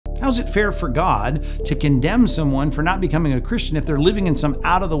How's it fair for God to condemn someone for not becoming a Christian if they're living in some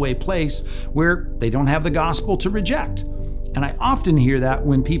out-of-the-way place where they don't have the gospel to reject? And I often hear that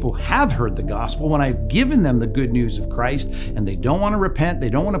when people have heard the gospel, when I've given them the good news of Christ and they don't want to repent, they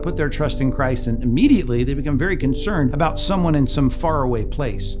don't want to put their trust in Christ, and immediately they become very concerned about someone in some faraway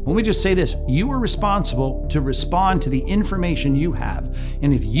place. Let me just say this, you are responsible to respond to the information you have.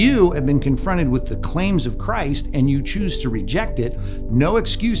 And if you have been confronted with the claims of Christ and you choose to reject it, no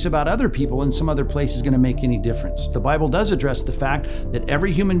excuse about other people in some other place is going to make any difference. The Bible does address the fact that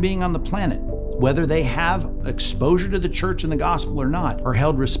every human being on the planet, whether they have exposure to the church and the gospel or not, are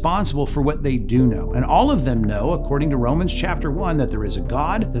held responsible for what they do know. And all of them know, according to Romans chapter 1, that there is a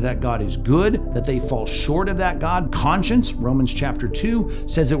God, that God is good, that they fall short of that God. Conscience, Romans chapter 2,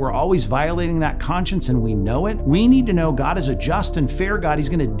 says that we're always violating that conscience and we know it. We need to know God is a just and fair God. He's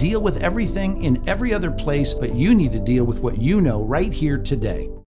going to deal with everything in every other place, but you need to deal with what you know right here today.